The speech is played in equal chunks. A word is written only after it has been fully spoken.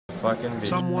fucking bitch.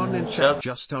 Someone in chat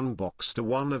just unboxed a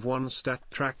 1-of-1 stat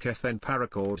trak FN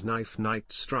paracord knife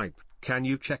night stripe. Can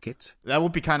you check it? That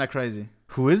would be kind of crazy.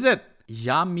 Who is it?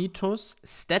 Yamitos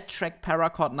Stat Track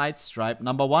Paracord Night Stripe.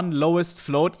 Number 1 lowest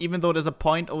float, even though there's a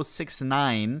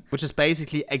 .069, which is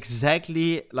basically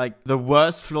exactly like the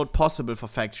worst float possible for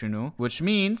Factory New, which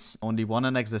means only one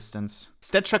in existence.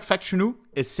 Stat Track Factory New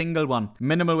is single one.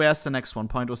 Minimal wear's the next one,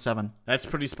 .07. That's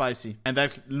pretty spicy. And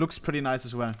that looks pretty nice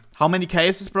as well. How many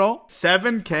cases, bro?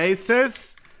 7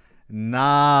 cases?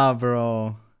 Nah,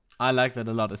 bro. I like that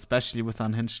a lot, especially with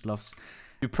unhinged gloves.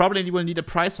 You probably will need a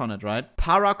price on it, right?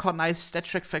 Paracord Nice Stat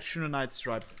Track Factory Night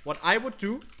Stripe. What I would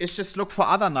do is just look for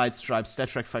other Night Stripes, Stat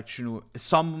Track Factory.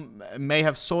 Some may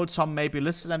have sold, some may be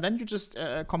listed, and then you just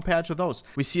compare to those.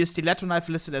 We see a stiletto knife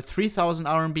listed at 3,000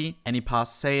 RMB. Any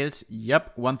past sales?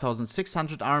 Yep,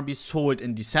 1,600 RMB sold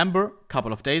in December, a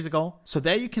couple of days ago. So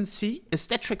there you can see a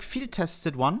Stat Track field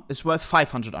tested one is worth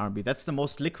 500 RMB. That's the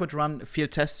most liquid run. Field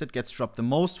tested gets dropped the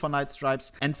most for Night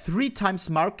Stripes. And 3 times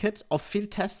market of field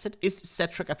tested is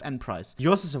Stat Track FN price.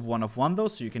 Yours is a 1-of-1 though,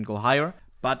 so you can go higher.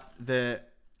 But the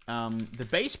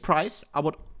base price I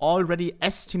would already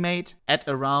estimate at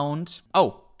around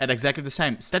at exactly the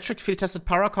same. Stat Track field tested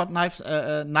paracord knife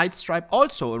Night Stripe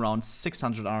also around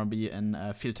 600 RMB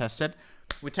in field tested.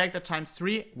 We take that times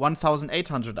 3,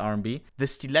 1,800 RMB. The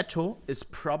stiletto is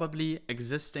probably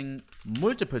existing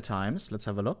multiple times. Let's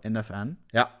have a look in FN.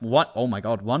 Yeah, what? Oh my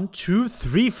god, 1, 2,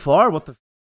 3, 4. What the?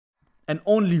 And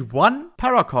only 1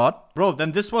 paracord? Bro,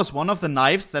 then this was one of the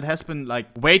knives that has been like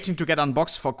waiting to get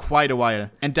unboxed for quite a while.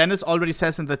 And Dennis already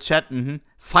says in the chat,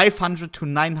 500 to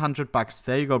 900 bucks.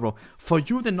 There you go, bro. For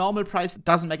you, the normal price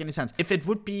doesn't make any sense. If it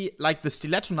would be like the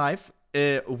stiletto knife,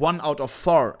 1 out of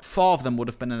 4 of them would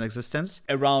have been in existence,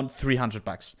 around 300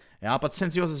 bucks. Yeah, but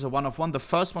since yours is a 1-of-1, the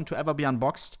first one to ever be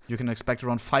unboxed, you can expect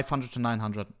around 500 to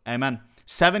 900. Amen.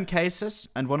 7 cases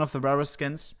and one of the rarest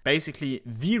skins. Basically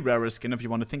the rarest skin if you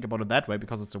want to think about it that way,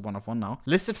 because it's a 1-of-1 now.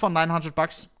 Listed for 900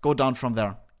 bucks. Go down from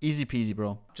there. Easy peasy,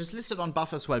 bro. Just list it on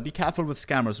buff as well. Be careful with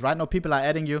scammers. Right now, people are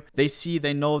adding you.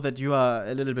 They know that you are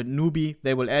a little bit newbie.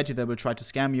 They will add you. They will try to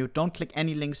scam you. Don't click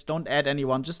any links. Don't add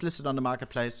anyone. Just list it on the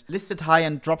marketplace. List it high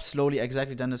and drop slowly.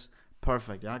 Exactly, Dennis.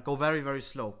 Perfect, yeah? Go very, very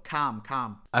slow. Calm.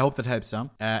 I hope that helps, yeah?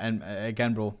 And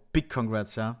again, bro, big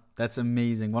congrats, yeah? That's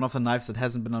amazing. One of the knives that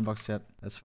hasn't been unboxed yet.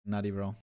 That's nutty, bro.